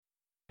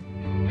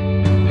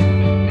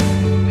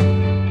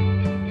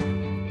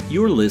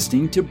You're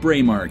listening to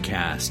Braemar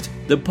Cast,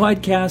 the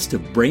podcast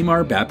of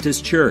Braemar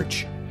Baptist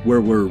Church,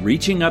 where we're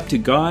reaching up to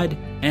God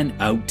and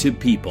out to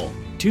people.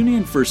 Tune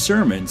in for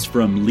sermons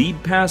from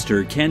lead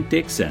pastor Kent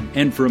Dixon,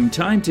 and from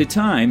time to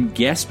time,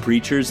 guest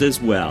preachers as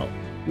well.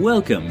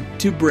 Welcome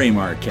to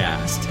Braemar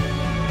Cast.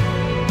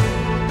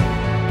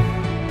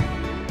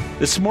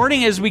 This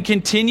morning, as we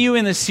continue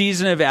in the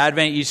season of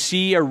Advent, you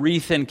see a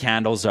wreath and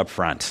candles up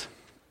front.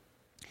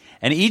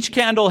 And each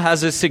candle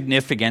has a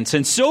significance.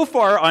 And so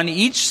far, on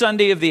each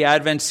Sunday of the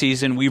Advent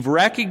season, we've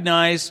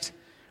recognized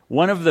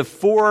one of the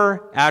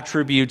four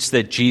attributes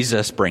that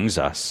Jesus brings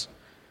us: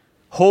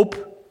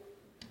 hope,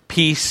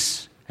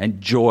 peace, and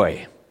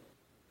joy.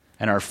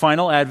 And our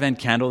final Advent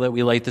candle that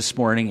we light this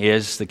morning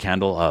is the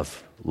candle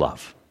of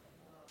love.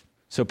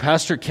 So,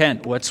 Pastor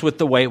Kent, what's with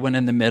the white one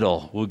in the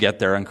middle? We'll get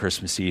there on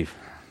Christmas Eve.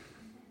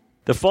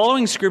 The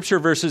following scripture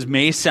verses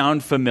may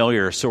sound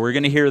familiar, so we're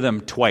going to hear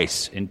them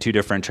twice in two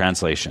different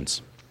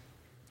translations.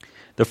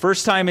 The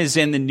first time is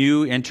in the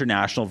New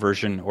International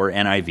Version, or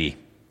NIV.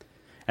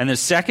 And the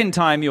second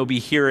time you'll be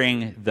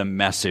hearing the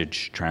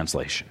Message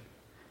translation.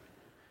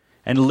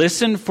 And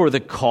listen for the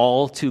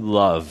call to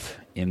love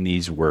in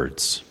these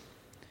words.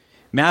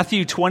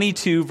 Matthew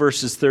 22,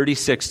 verses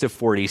 36 to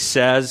 40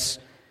 says,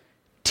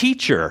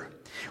 "Teacher,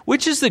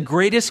 which is the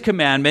greatest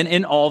commandment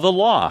in all the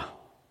law?"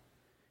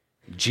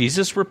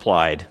 Jesus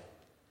replied,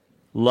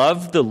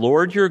 "Love the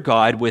Lord your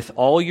God with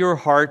all your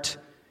heart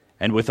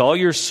and with all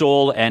your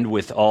soul and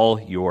with all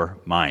your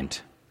mind.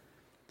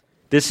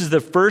 This is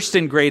the first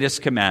and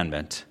greatest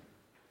commandment,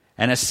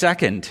 and a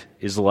second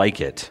is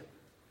like it.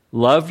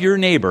 Love your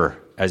neighbor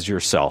as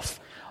yourself.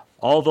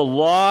 All the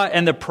law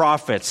and the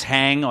prophets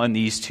hang on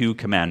these two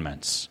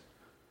commandments."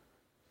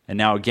 And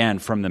now again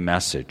from the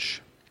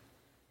Message.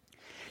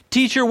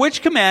 "Teacher,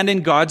 which command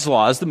in God's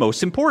law is the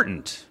most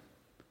important?"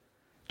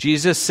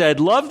 Jesus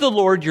said, "Love the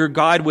Lord your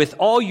God with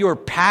all your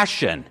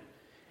passion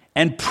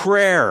and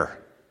prayer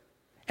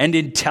and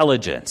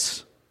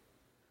intelligence.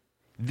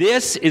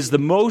 This is the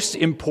most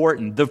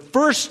important, the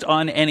first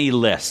on any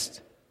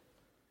list.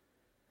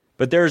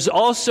 But there's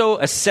also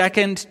a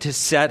second to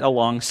set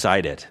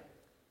alongside it.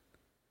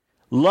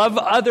 Love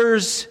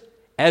others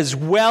as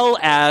well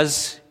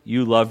as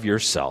you love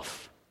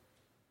yourself.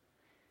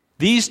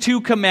 These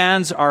two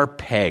commands are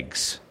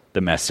pegs,"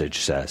 the Message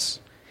says.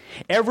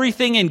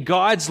 "Everything in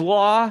God's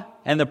law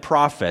and the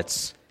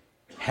prophets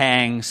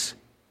hangs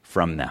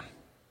from them."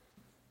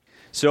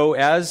 So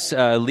as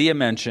Leah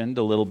mentioned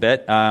a little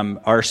bit,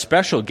 our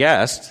special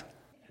guest,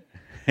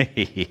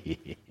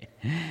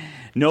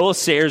 Noel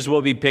Sayers,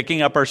 will be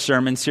picking up our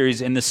sermon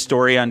series in the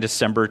story on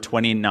December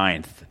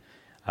 29th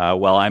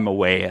while I'm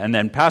away. And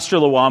then Pastor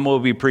Lawam will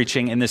be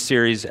preaching in the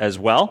series as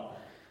well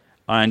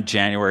on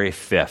January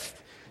 5th.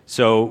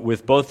 So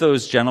with both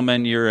those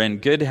gentlemen, you're in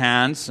good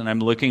hands, and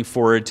I'm looking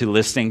forward to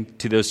listening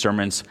to those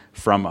sermons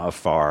from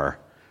afar.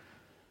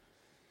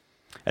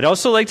 I'd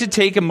also like to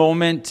take a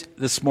moment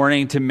this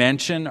morning to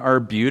mention our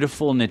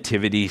beautiful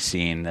nativity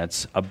scene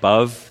that's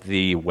above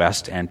the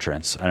west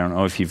entrance. I don't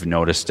know if you've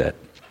noticed it.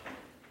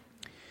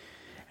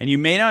 And you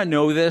may not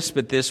know this,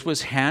 but this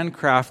was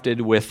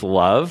handcrafted with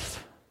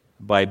love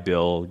by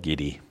Bill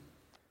Giddy.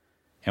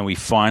 And we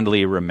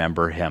fondly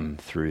remember him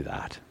through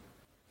that.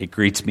 It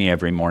greets me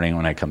every morning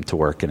when I come to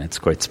work, and it's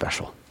quite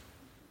special.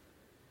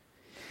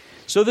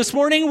 So this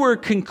morning we're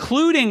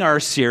concluding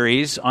our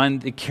series on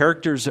the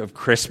characters of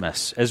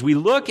Christmas as we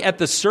look at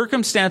the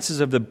circumstances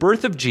of the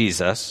birth of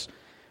Jesus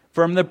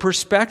from the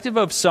perspective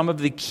of some of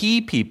the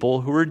key people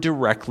who are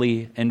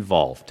directly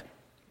involved.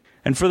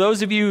 And for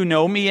those of you who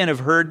know me and have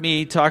heard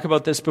me talk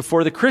about this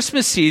before, the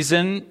Christmas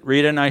season,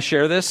 Rita and I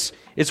share this,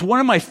 it's one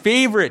of my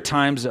favorite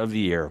times of the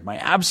year, my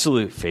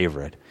absolute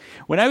favorite.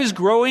 When I was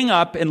growing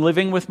up and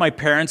living with my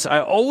parents, I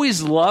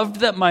always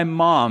loved that my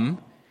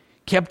mom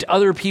kept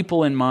other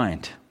people in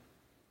mind.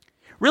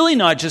 Really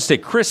not just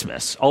at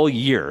Christmas, all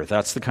year.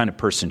 That's the kind of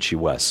person she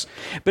was.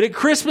 But at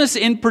Christmas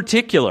in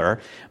particular,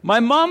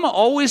 my mom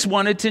always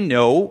wanted to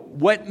know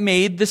what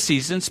made the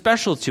season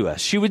special to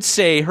us. She would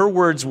say, her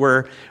words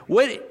were,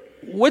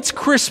 "What's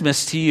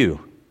Christmas to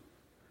you?"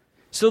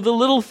 So the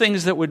little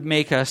things that would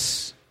make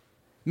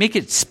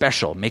it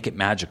special, make it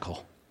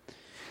magical.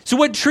 So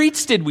what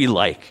treats did we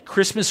like?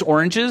 Christmas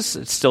oranges,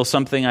 it's still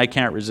something I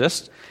can't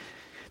resist.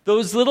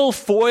 Those little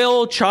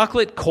foil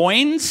chocolate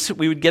coins,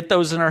 we would get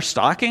those in our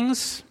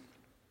stockings.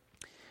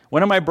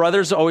 One of my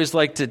brothers always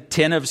liked a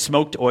tin of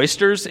smoked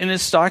oysters in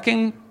his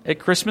stocking at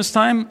Christmas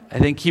time. I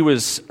think he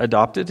was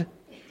adopted.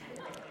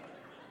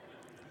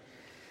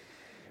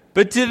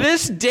 But to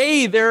this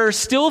day, there are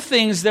still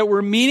things that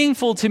were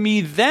meaningful to me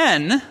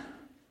then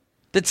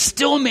that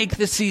still make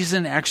the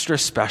season extra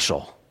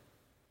special.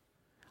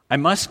 I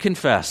must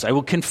confess, I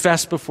will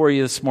confess before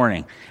you this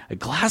morning, a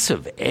glass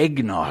of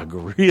eggnog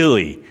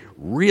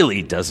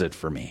really does it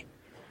for me.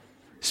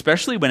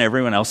 Especially when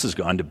everyone else has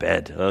gone to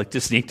bed. I like to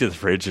sneak to the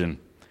fridge and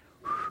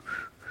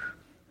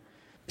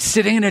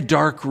sitting in a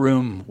dark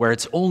room where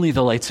it's only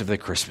the lights of the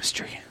Christmas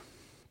tree.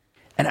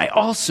 And I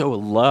also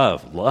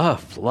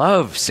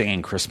love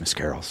singing Christmas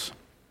carols.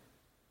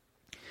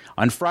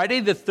 On Friday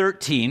the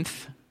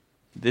 13th,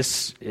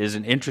 this is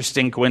an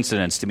interesting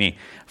coincidence to me.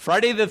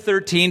 Friday the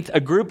 13th, a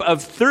group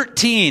of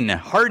 13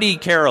 hardy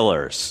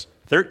carolers,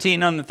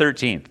 13 on the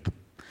 13th,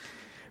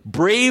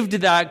 braved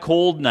that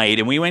cold night,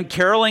 and we went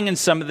caroling in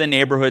some of the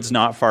neighborhoods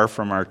not far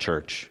from our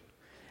church.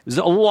 It was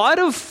a lot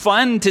of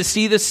fun to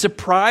see the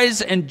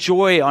surprise and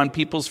joy on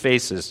people's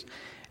faces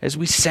as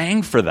we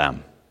sang for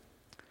them.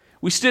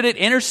 We stood at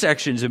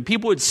intersections, and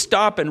people would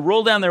stop and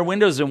roll down their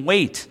windows and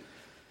wait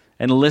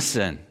and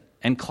listen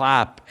and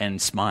clap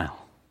and smile.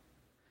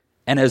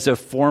 And as a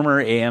former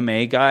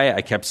AMA guy,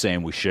 I kept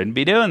saying, we shouldn't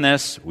be doing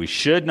this. We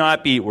should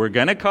not be. We're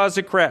going to cause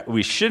a crash.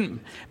 We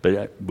shouldn't.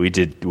 But we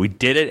did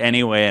it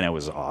anyway, and it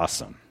was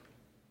awesome.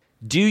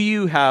 Do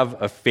you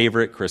have a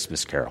favorite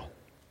Christmas carol?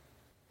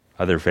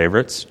 Other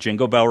favorites?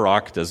 Jingle Bell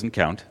Rock doesn't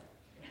count,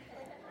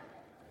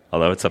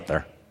 although it's up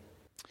there.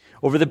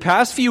 Over the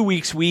past few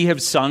weeks, we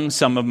have sung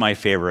some of my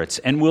favorites,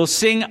 and we'll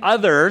sing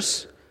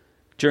others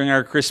during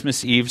our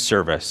Christmas Eve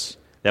service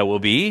that will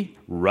be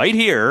right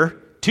here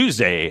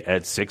Tuesday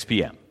at 6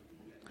 p.m.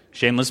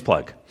 Shameless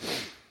plug.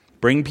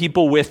 Bring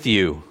people with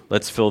you.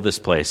 Let's fill this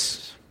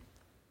place.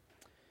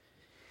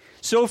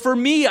 So for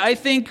me, I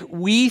think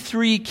We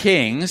Three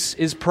Kings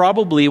is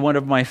probably one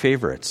of my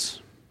favorites.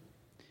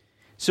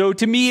 So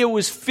to me, it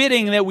was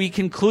fitting that we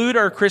conclude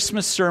our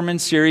Christmas sermon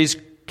series,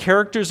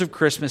 Characters of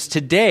Christmas,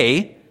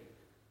 today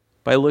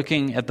by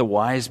looking at the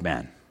wise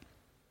men.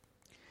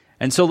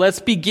 And so let's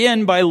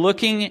begin by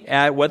looking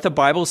at what the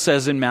Bible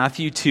says in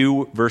Matthew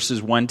 2,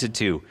 verses 1 to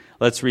 2.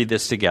 Let's read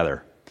this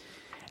together.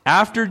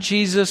 After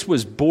Jesus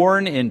was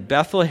born in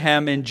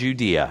Bethlehem in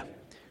Judea,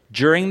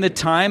 during the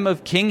time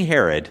of King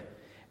Herod,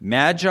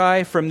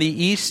 Magi from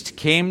the east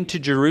came to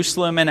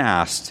Jerusalem and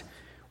asked,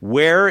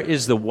 "Where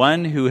is the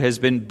one who has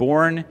been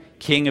born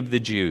King of the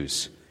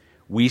Jews?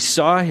 We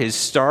saw his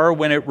star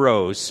when it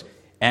rose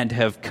and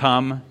have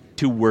come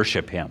to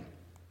worship him."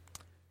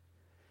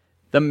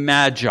 The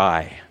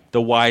Magi,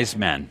 the wise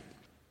men.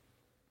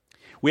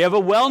 We have a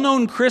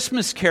well-known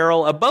Christmas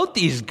carol about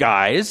these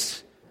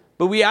guys,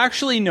 but we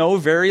actually know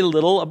very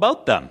little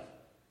about them.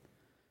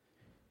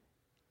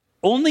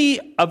 Only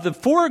of the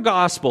four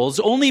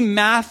Gospels, only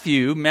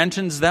Matthew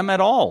mentions them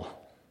at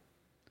all.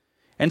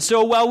 And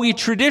so while we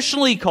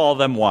traditionally call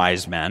them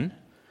wise men,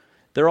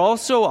 they're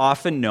also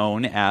often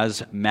known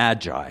as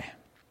magi.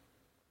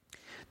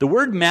 The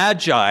word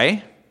magi,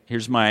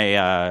 here's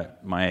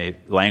my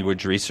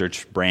language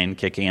research brain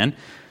kicking in.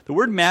 The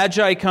word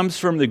magi comes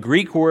from the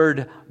Greek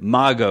word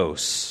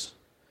magos,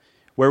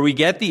 where we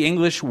get the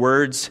English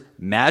words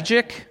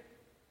magic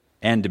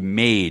and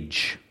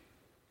mage.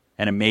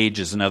 And a mage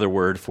is another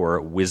word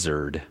for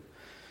wizard.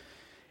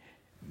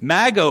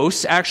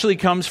 Magos actually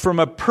comes from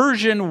a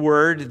Persian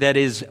word that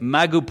is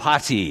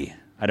magupati.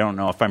 I don't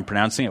know if I'm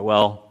pronouncing it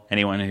well.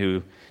 Anyone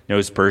who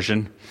knows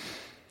Persian?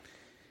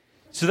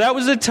 So that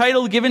was a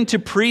title given to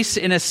priests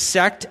in a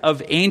sect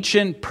of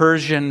ancient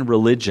Persian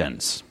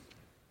religions.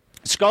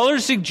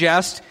 Scholars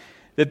suggest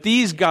that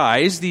these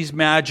guys, these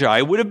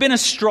magi, would have been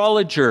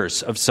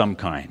astrologers of some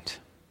kind.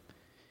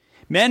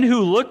 Men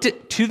who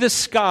looked to the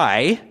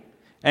sky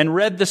and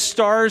read the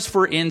stars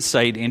for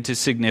insight into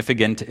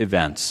significant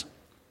events.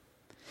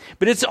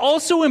 But it's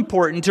also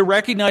important to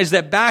recognize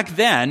that back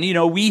then,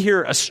 we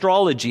hear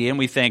astrology and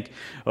we think,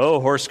 oh,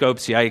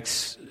 horoscopes,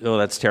 yikes, oh,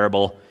 that's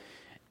terrible.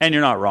 And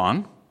you're not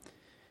wrong.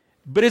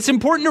 But it's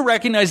important to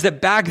recognize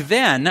that back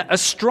then,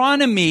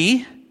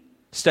 astronomy,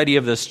 study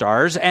of the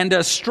stars, and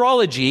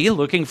astrology,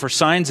 looking for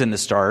signs in the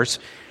stars,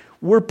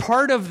 were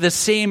part of the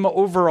same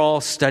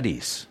overall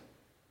studies.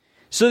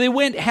 So they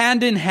went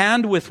hand in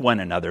hand with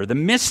one another. The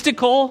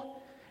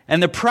mystical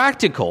and the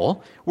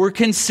practical were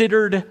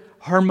considered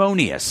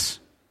harmonious.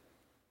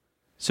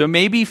 So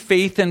maybe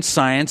faith and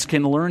science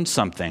can learn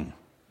something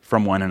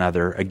from one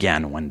another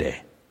again one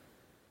day.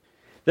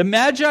 The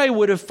Magi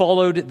would have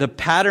followed the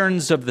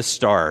patterns of the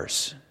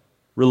stars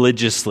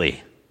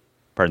religiously.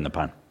 Pardon the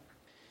pun.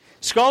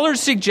 Scholars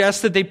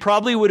suggest that they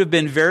probably would have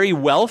been very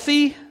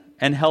wealthy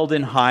and held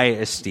in high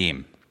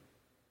esteem.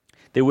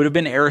 They would have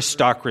been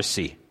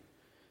aristocracy.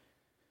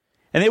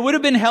 And they would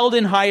have been held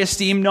in high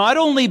esteem not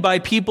only by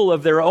people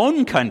of their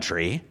own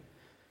country,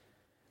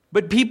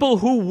 but people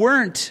who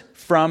weren't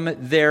from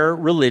their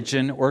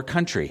religion or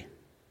country.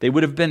 They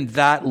would have been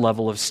that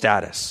level of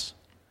status.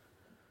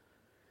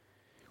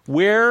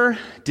 Where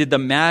did the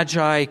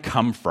Magi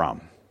come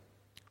from?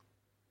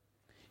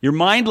 Your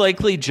mind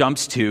likely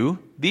jumps to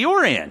the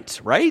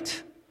Orient,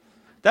 right?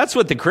 That's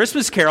what the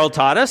Christmas carol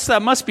taught us.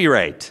 That must be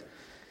right.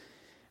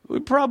 We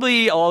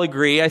probably all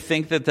agree, I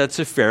think, that that's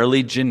a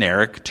fairly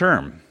generic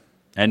term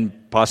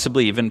and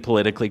possibly even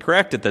politically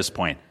correct at this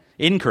point.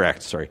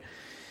 Incorrect, sorry.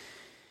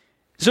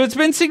 So it's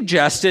been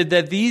suggested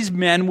that these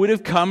men would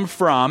have come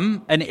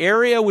from an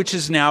area which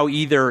is now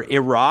either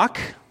Iraq,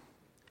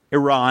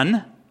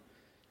 Iran,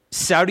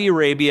 Saudi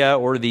Arabia,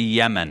 or the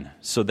Yemen.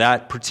 So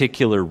that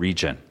particular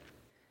region.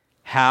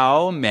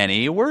 How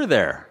many were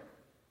there?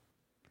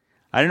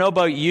 I don't know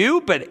about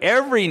you, but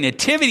every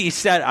nativity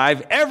set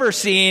I've ever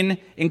seen,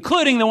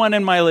 including the one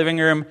in my living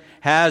room,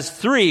 has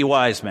 3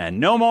 wise men.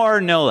 No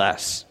more, no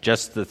less.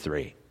 Just the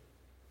 3.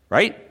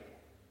 Right?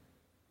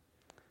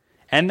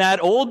 And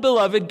that old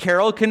beloved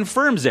carol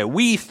confirms it.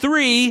 We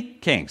 3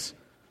 kings.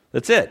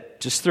 That's it.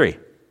 Just 3.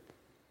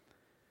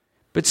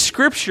 But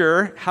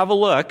Scripture, have a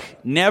look,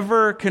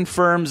 never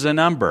confirms a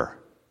number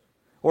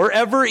or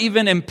ever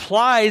even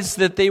implies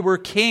that they were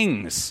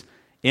kings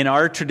in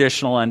our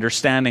traditional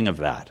understanding of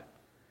that.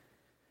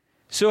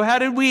 So how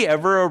did we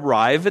ever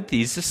arrive at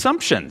these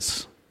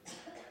assumptions?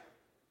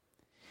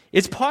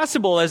 It's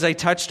possible, as I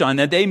touched on,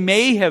 that they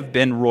may have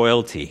been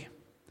royalty.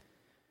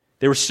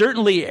 They were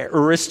certainly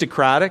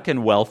aristocratic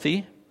and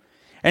wealthy,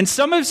 and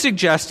some have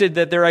suggested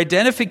that their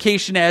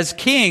identification as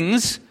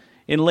kings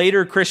in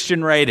later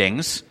Christian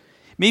writings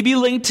may be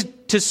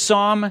linked to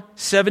Psalm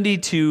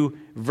 72,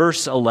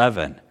 verse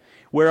 11,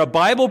 where a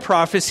Bible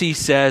prophecy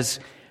says,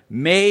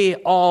 "May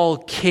all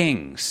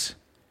kings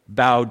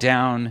bow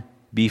down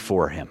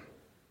before him."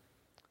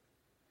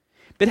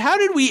 But how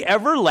did we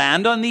ever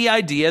land on the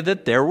idea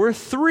that there were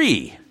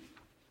 3?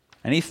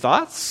 Any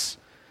thoughts?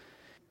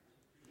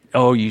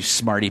 Oh, you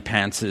smarty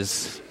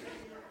pantses.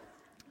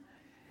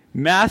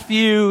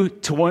 Matthew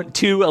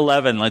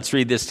 2:11, let's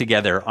read this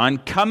together. On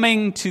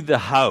coming to the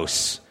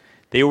house,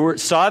 they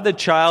saw the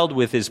child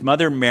with his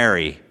mother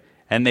Mary,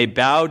 and they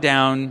bowed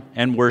down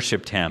and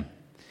worshipped him.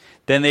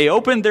 Then they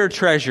opened their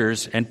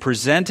treasures and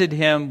presented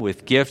him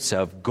with gifts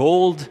of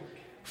gold,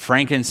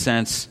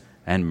 frankincense,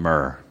 and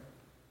myrrh.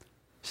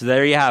 So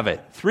there you have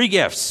it. 3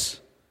 gifts.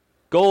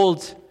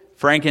 Gold,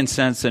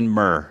 frankincense, and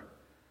myrrh.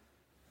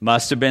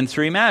 Must have been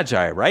 3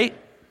 magi, right?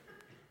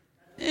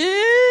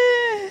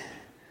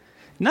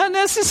 Not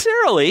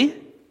necessarily.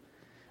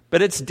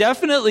 But it's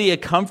definitely a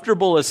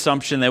comfortable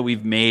assumption that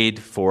we've made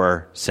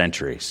for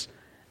centuries.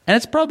 And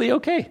it's probably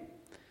okay.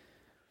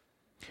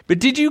 But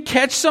did you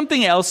catch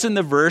something else in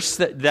the verse,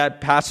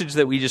 that passage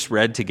that we just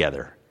read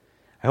together?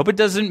 I hope it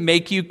doesn't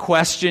make you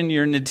question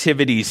your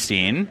nativity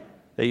scene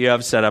that you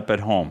have set up at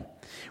home.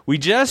 We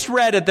just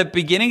read at the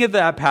beginning of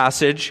that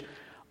passage,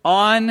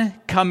 on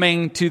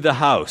coming to the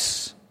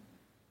house.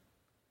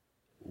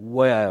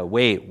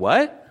 Wait,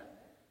 what?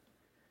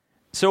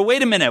 So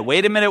wait a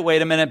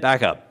minute,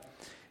 back up.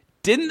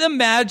 Didn't the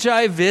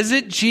Magi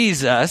visit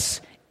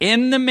Jesus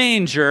in the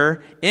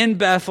manger in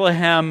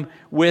Bethlehem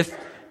with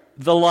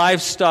the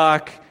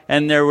livestock,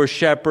 and there's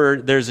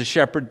a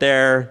shepherd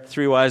there,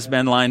 3 wise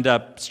men lined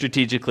up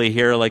strategically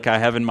here like I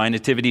have in my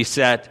nativity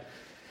set.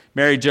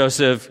 Mary,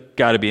 Joseph,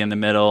 got to be in the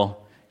middle.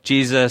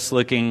 Jesus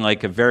looking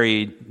like a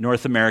very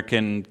North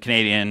American,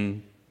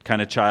 Canadian kind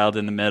of child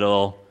in the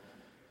middle.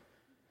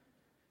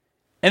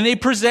 And they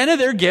presented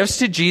their gifts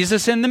to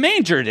Jesus in the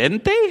manger,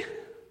 didn't they?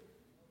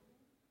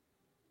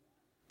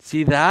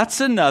 See, that's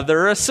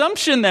another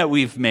assumption that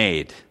we've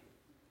made.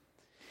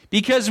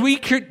 Because we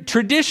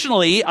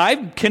traditionally,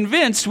 I'm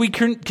convinced, we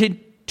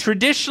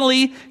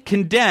traditionally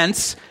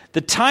condense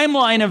the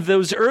timeline of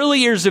those early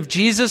years of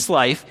Jesus'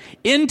 life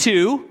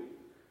into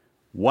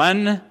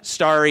one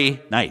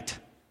starry night.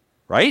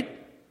 Right?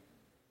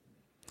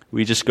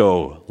 We just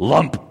go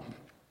lump.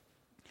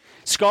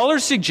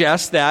 Scholars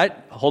suggest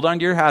that, hold on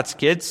to your hats,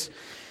 kids,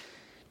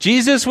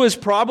 Jesus was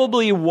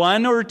probably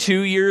 1 or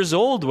 2 years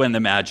old when the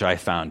Magi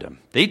found him.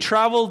 They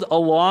traveled a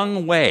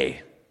long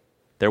way.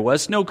 There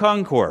was no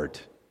Concorde.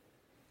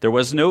 There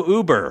was no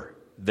Uber.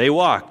 They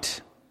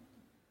walked.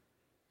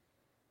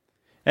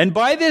 And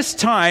by this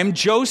time,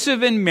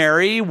 Joseph and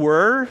Mary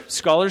were,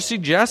 scholars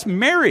suggest,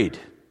 married,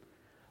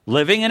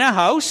 living in a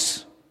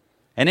house,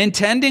 and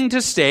intending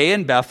to stay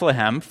in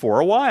Bethlehem for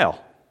a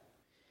while.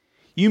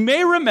 You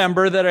may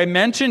remember that I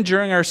mentioned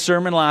during our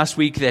sermon last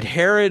week that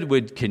Herod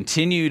would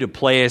continue to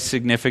play a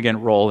significant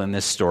role in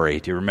this story.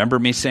 Do you remember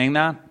me saying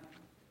that?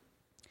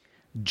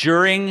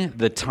 During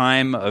the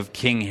time of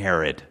King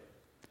Herod.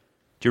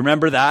 Do you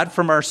remember that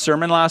from our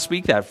sermon last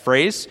week, that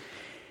phrase?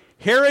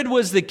 Herod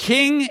was the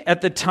king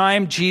at the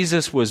time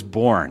Jesus was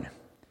born.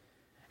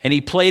 And he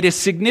played a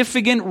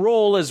significant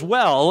role as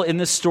well in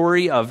the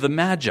story of the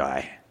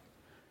Magi.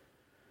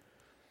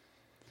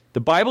 The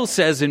Bible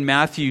says in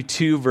Matthew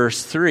 2,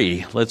 verse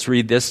 3, let's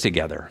read this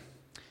together.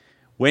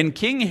 When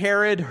King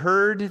Herod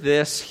heard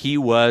this, he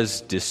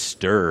was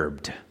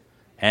disturbed,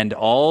 and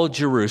all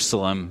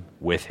Jerusalem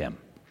with him.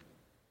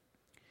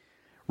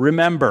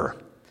 Remember,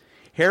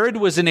 Herod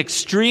was an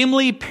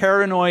extremely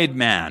paranoid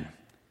man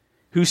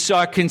who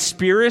saw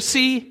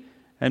conspiracy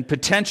and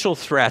potential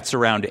threats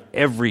around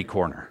every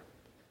corner.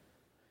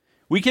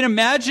 We can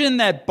imagine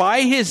that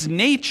by his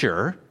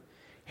nature,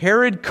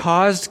 Herod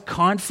caused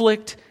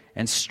conflict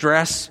and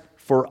stress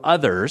for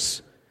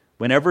others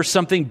whenever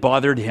something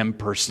bothered him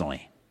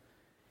personally.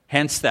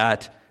 Hence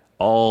that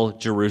all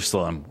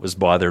Jerusalem was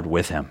bothered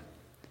with him.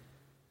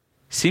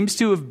 Seems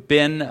to have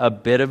been a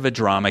bit of a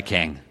drama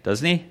king,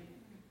 doesn't he?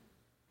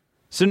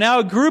 So now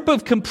a group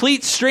of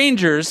complete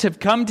strangers have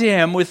come to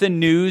him with the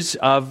news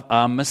of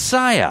a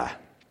Messiah.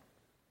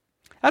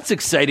 That's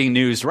exciting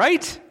news,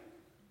 right?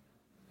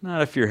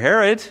 Not if you're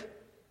Herod.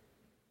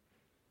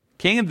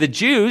 King of the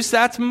Jews,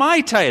 that's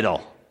my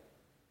title.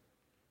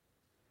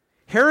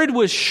 Herod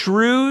was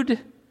shrewd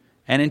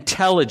and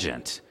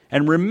intelligent.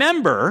 And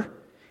remember,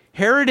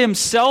 Herod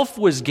himself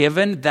was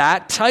given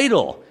that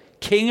title,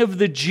 King of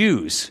the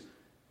Jews,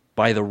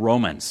 by the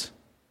Romans.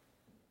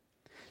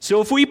 So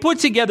if we put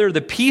together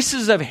the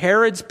pieces of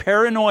Herod's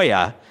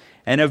paranoia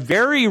and a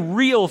very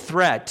real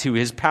threat to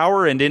his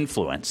power and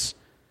influence,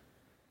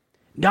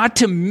 not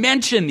to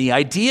mention the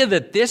idea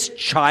that this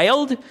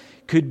child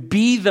could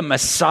be the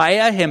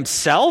Messiah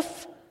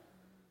himself,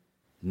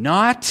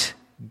 not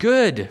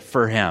good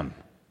for him.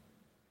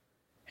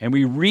 And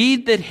we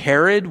read that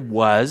Herod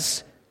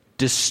was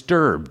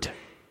disturbed,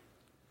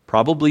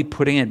 probably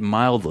putting it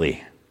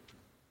mildly.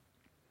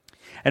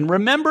 And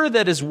remember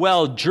that as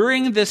well,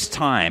 during this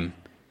time,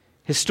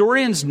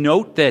 historians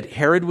note that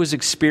Herod was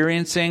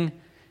experiencing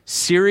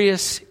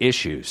serious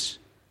issues,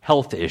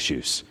 health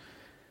issues,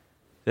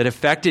 that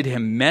affected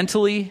him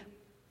mentally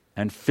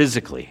and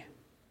physically.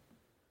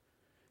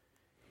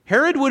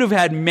 Herod would have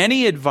had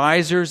many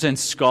advisors and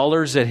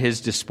scholars at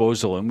his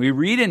disposal, and we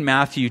read in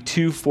Matthew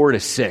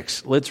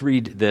 2:4-6. Let's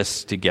read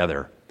this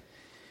together.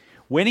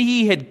 When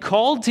he had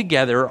called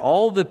together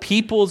all the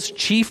people's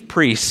chief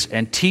priests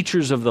and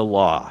teachers of the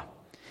law,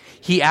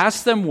 he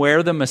asked them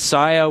where the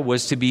Messiah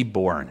was to be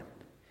born.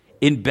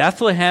 In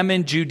Bethlehem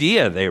in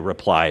Judea, they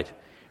replied,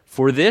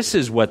 for this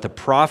is what the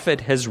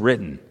prophet has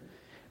written.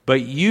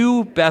 But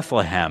you,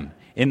 Bethlehem,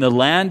 in the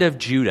land of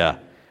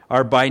Judah,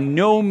 are by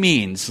no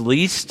means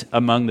least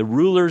among the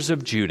rulers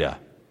of Judah.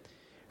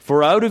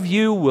 For out of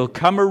you will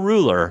come a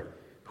ruler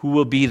who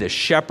will be the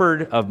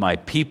shepherd of my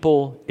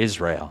people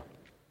Israel.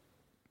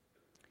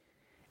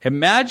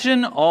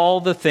 Imagine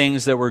all the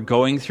things that were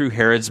going through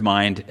Herod's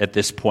mind at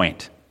this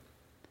point.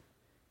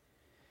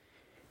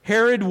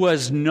 Herod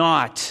was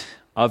not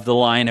of the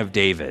line of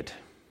David.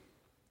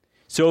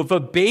 So if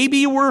a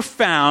baby were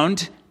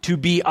found to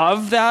be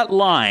of that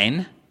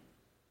line,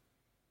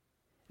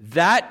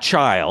 that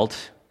child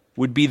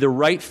would be the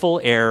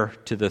rightful heir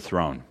to the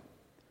throne.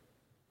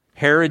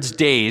 Herod's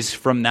days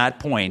from that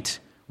point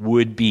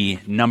would be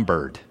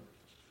numbered.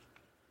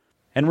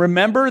 And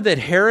remember that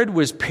Herod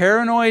was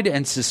paranoid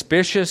and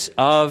suspicious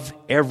of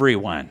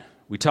everyone.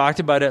 We talked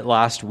about it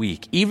last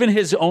week. Even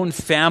his own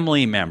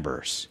family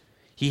members.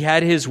 He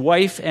had his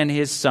wife and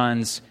his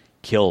sons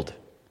killed.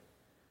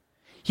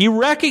 He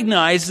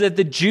recognized that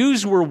the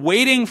Jews were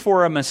waiting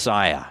for a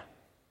Messiah.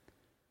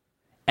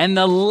 And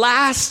the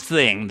last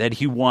thing that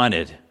he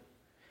wanted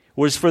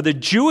was for the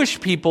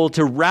Jewish people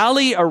to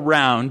rally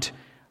around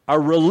a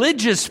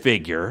religious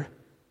figure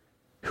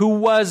who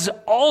was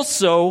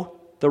also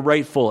the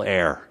rightful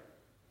heir.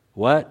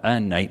 What a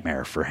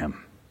nightmare for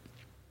him.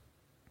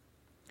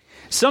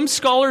 Some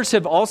scholars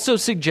have also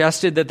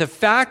suggested that the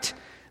fact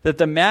that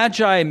the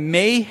Magi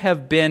may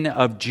have been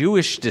of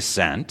Jewish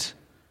descent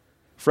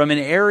from an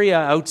area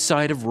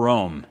outside of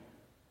Rome,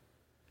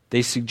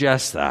 they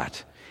suggest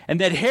that.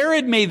 And that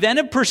Herod may then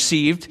have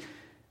perceived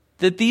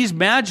that these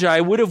Magi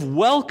would have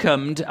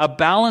welcomed a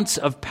balance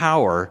of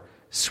power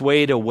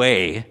swayed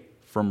away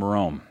from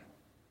Rome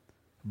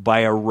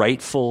by a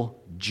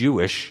rightful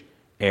Jewish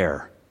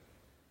heir.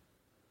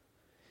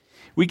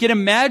 We can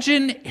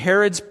imagine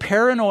Herod's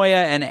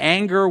paranoia and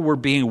anger were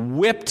being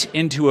whipped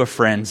into a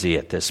frenzy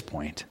at this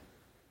point.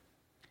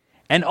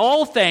 And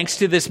all thanks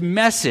to this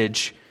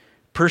message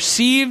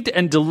perceived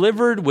and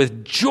delivered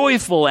with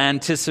joyful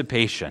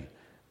anticipation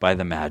by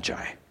the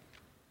Magi.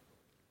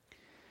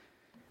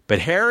 But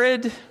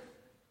Herod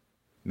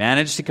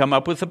managed to come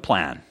up with a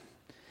plan.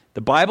 The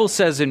Bible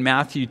says in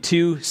Matthew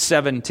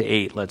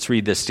 2:7-8, let's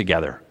read this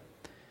together.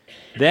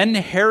 Then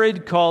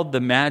Herod called the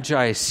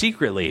Magi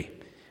secretly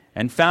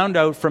and found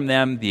out from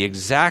them the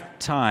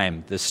exact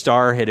time the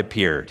star had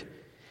appeared.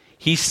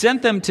 He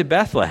sent them to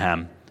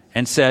Bethlehem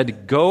and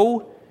said,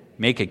 go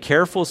make a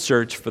careful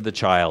search for the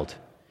child.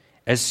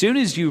 As soon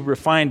as you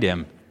find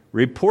him,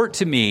 report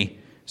to me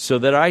so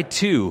that I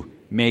too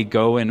may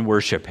go and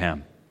worship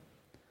him.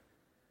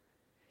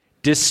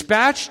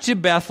 Dispatched to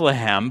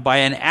Bethlehem by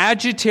an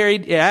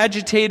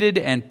agitated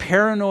and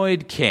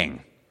paranoid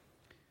king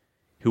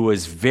who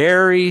was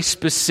very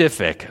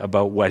specific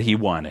about what he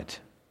wanted.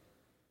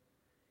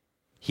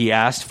 He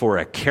asked for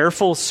a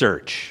careful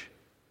search.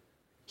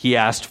 He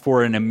asked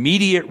for an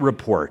immediate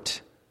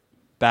report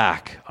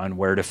back on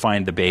where to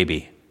find the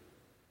baby.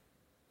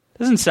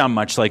 Doesn't sound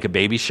much like a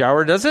baby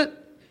shower, does it?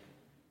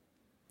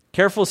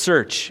 Careful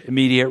search,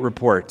 immediate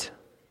report.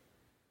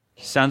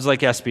 Sounds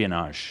like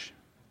espionage.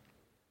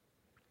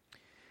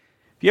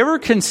 Have you ever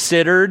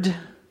considered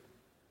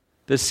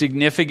the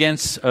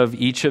significance of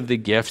each of the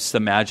gifts the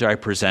Magi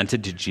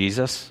presented to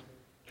Jesus?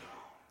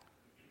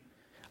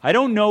 I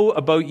don't know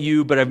about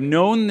you, but I've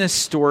known this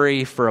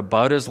story for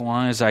about as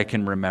long as I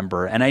can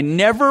remember, and I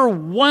never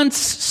once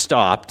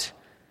stopped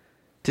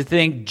to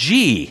think,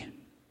 gee,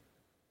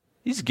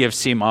 these gifts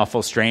seem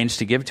awful strange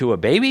to give to a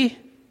baby,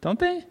 don't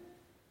they?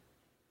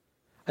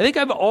 I think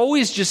I've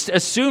always just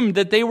assumed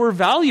that they were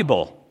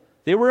valuable.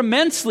 They were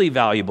immensely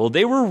valuable.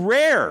 They were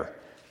rare.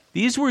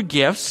 These were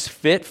gifts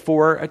fit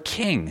for a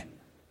king.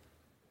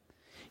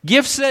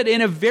 Gifts that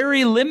in a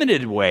very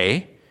limited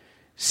way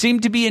seem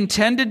to be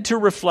intended to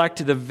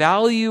reflect the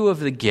value of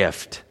the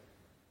gift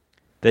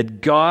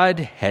that God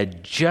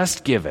had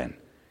just given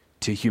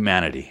to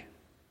humanity.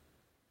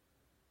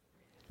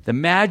 The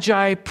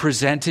Magi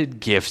presented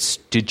gifts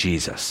to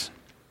Jesus.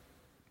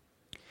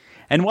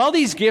 And while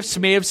these gifts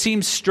may have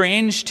seemed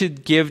strange to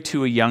give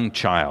to a young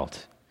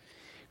child,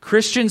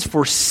 Christians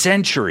for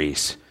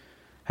centuries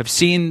have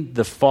seen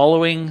the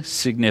following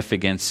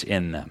significance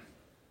in them.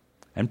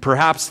 And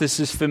perhaps this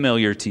is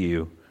familiar to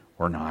you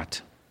or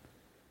not.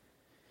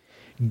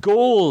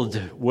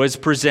 Gold was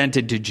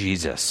presented to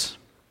Jesus,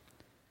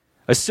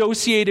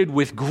 associated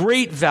with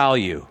great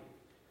value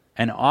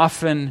and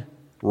often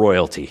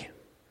royalty.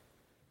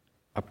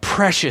 A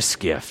precious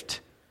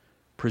gift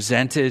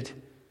presented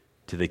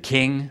to the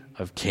King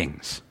of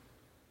Kings.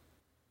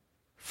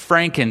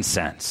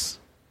 Frankincense.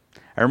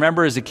 I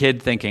remember as a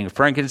kid thinking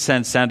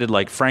frankincense sounded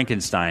like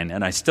Frankenstein,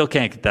 and I still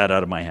can't get that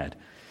out of my head.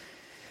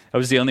 That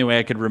was the only way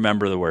I could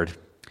remember the word.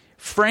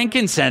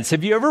 Frankincense.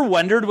 Have you ever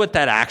wondered what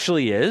that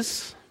actually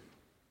is?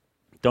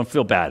 Don't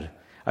feel bad.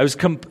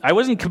 I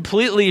wasn't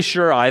completely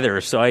sure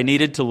either, so I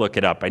needed to look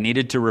it up. I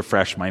needed to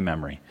refresh my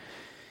memory.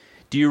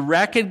 Do you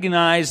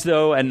recognize,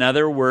 though,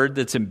 another word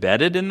that's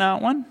embedded in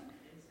that one?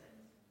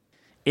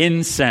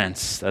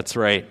 Incense. That's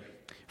right.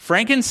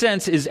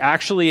 Frankincense is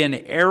actually an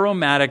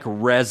aromatic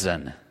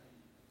resin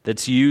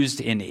that's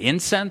used in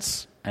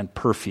incense and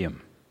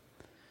perfume.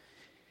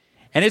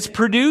 And it's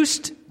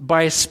produced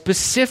by a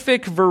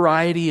specific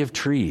variety of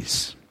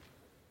trees.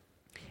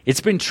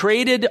 It's been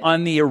traded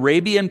on the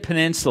Arabian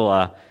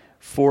Peninsula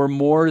for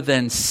more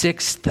than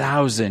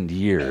 6,000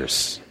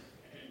 years.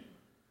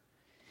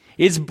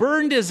 It's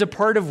burned as a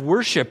part of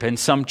worship in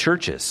some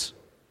churches.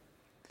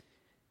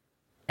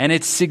 And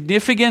its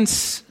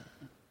significance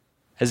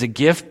as a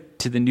gift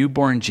to the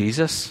newborn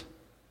Jesus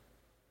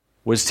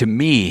was, to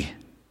me,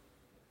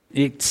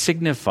 it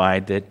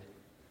signified that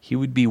he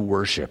would be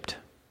worshiped.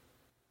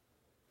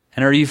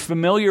 And are you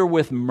familiar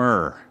with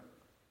myrrh?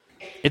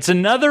 It's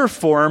another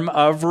form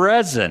of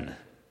resin,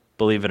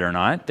 believe it or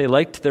not. They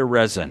liked their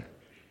resin.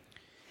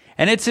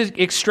 And it's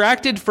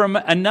extracted from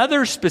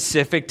another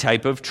specific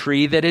type of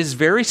tree that is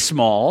very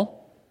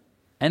small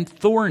and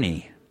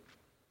thorny.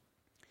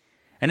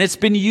 And it's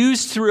been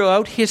used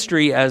throughout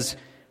history as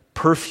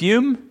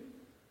perfume,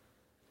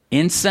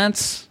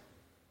 incense,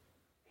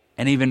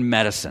 and even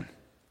medicine.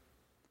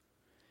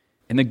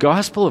 In the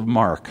Gospel of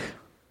Mark,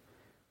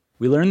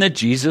 we learn that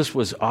Jesus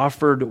was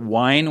offered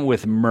wine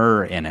with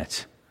myrrh in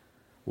it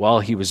while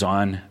he was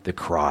on the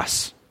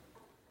cross,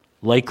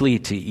 likely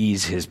to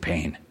ease his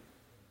pain.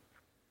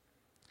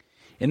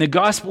 In the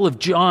Gospel of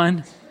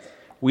John,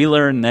 we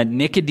learn that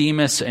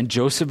Nicodemus and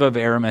Joseph of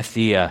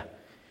Arimathea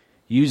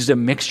used a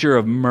mixture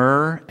of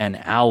myrrh and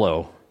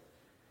aloe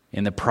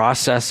in the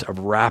process of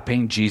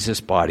wrapping Jesus'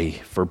 body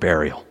for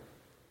burial.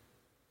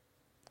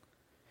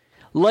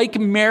 Like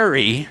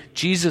Mary,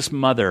 Jesus'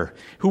 mother,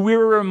 who we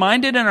were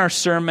reminded in our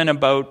sermon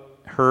about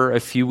her a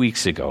few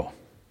weeks ago,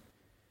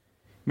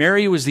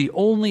 Mary was the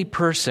only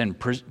person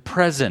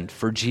present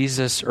for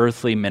Jesus'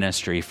 earthly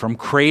ministry from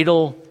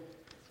cradle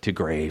to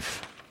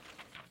grave.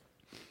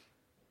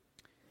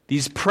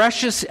 These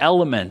precious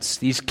elements,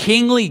 these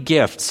kingly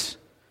gifts,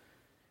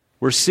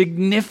 were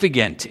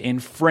significant in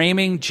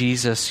framing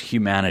Jesus'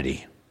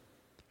 humanity.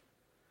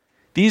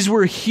 These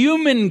were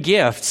human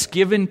gifts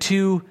given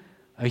to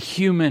a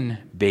human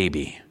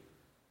baby.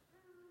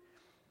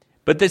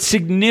 But the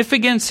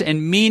significance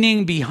and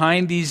meaning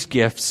behind these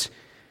gifts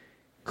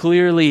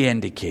clearly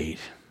indicate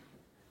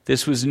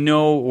this was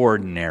no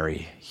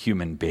ordinary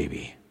human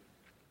baby.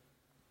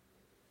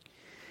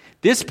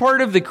 This part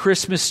of the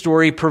Christmas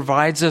story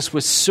provides us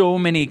with so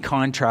many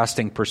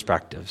contrasting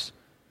perspectives.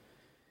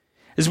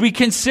 As we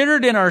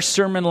considered in our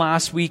sermon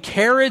last week,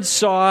 Herod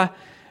saw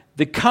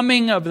the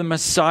coming of the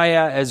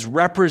Messiah as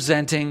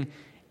representing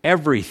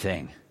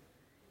everything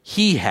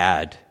he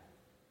had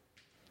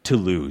to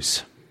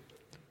lose.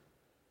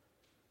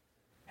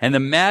 And the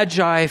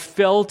Magi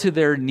fell to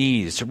their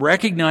knees,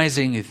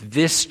 recognizing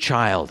this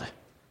child,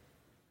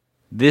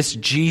 this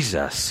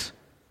Jesus,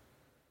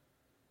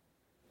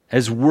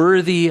 as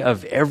worthy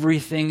of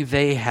everything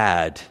they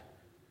had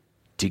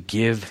to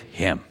give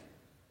him.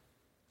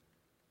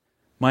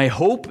 My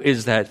hope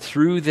is that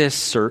through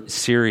this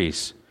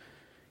series,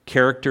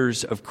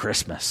 Characters of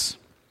Christmas,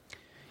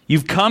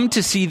 you've come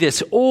to see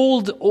this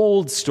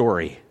old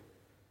story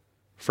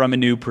from a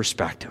new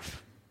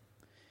perspective.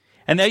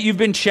 And that you've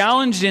been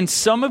challenged in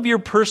some of your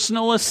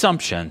personal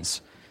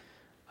assumptions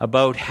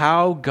about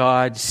how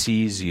God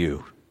sees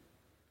you.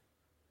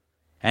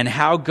 And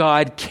how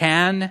God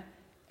can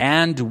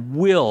and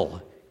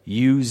will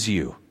use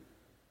you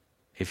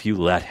if you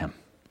let him.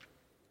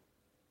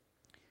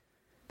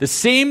 The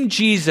same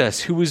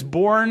Jesus who was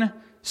born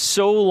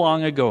so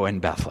long ago in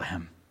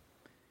Bethlehem,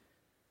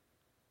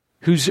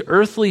 whose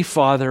earthly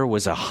father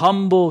was a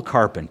humble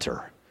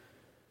carpenter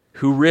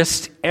who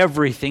risked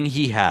everything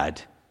he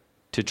had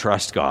to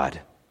trust God,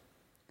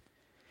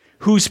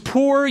 whose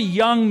poor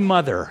young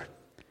mother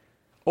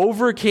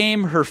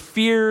overcame her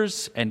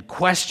fears and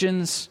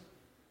questions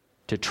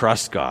to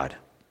trust God.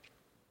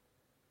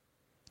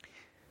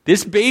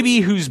 This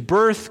baby whose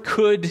birth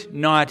could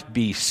not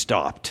be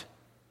stopped,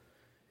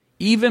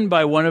 even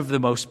by one of the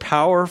most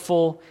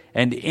powerful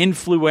and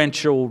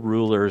influential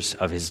rulers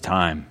of his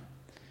time.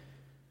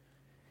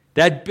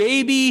 That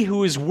baby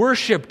who is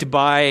worshipped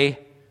by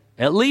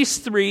at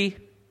least 3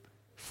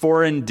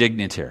 foreign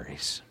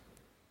dignitaries.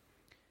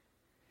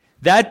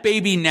 That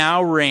baby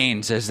now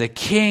reigns as the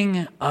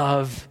King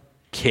of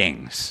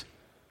Kings,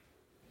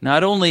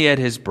 not only at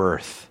his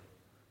birth,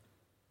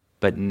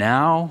 but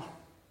now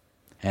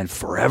and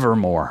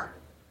forevermore.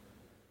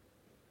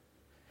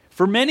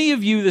 For many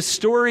of you, the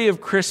story of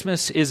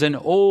Christmas is an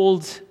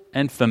old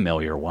and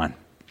familiar one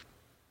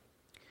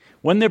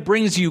that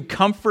brings you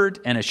comfort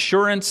and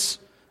assurance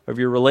of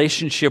your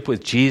relationship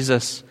with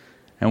Jesus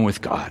and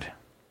with God,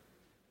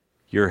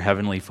 your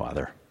Heavenly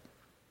Father.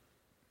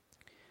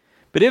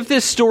 But if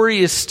this story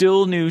is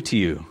still new to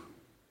you,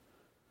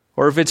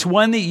 or if it's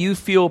one that you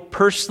feel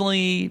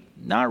personally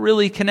not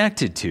really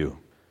connected to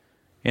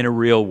in a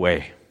real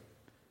way,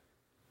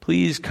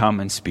 please come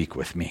and speak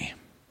with me,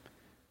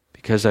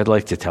 because I'd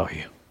like to tell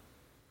you.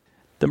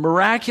 The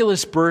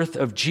miraculous birth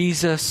of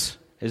Jesus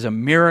is a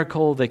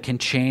miracle that can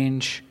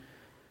change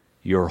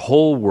your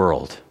whole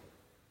world,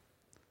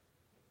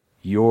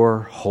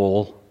 your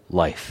whole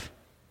life.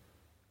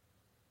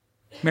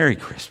 Merry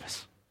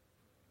Christmas.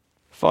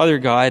 Father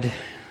God,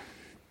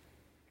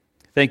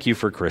 thank you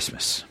for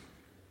Christmas.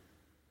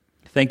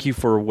 Thank you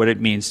for what it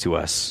means to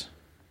us,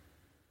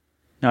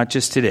 not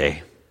just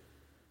today,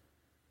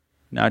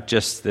 not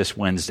just this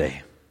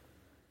Wednesday,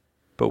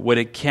 but what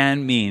it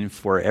can mean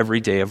for every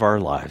day of our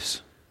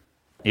lives,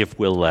 if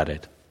we'll let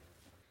it.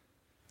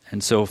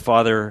 And so,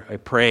 Father, I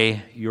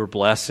pray your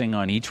blessing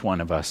on each one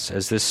of us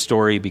as this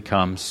story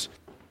becomes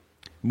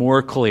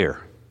more clear,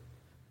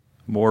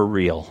 more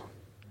real,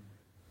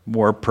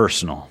 more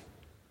personal,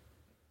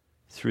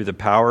 through the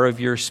power of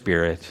your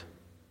Spirit,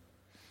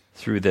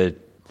 through the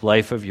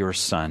life of your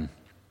Son,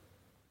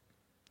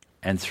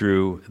 and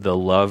through the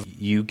love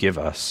you give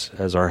us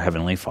as our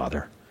Heavenly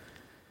Father.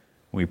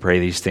 We pray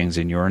these things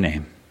in your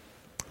name.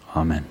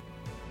 Amen.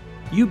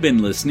 You've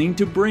been listening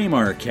to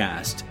Braemar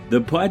Cast,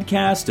 the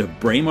podcast of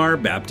Braemar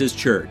Baptist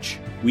Church.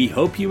 We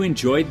hope you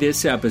enjoyed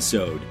this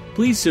episode.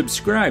 Please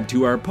subscribe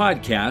to our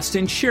podcast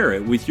and share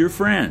it with your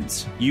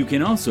friends. You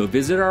can also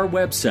visit our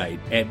website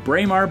at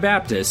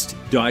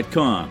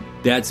braemarbaptist.com.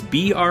 That's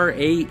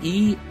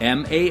BRAEMAR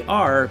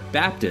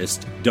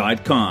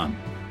Baptist.com.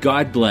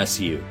 God bless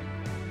you.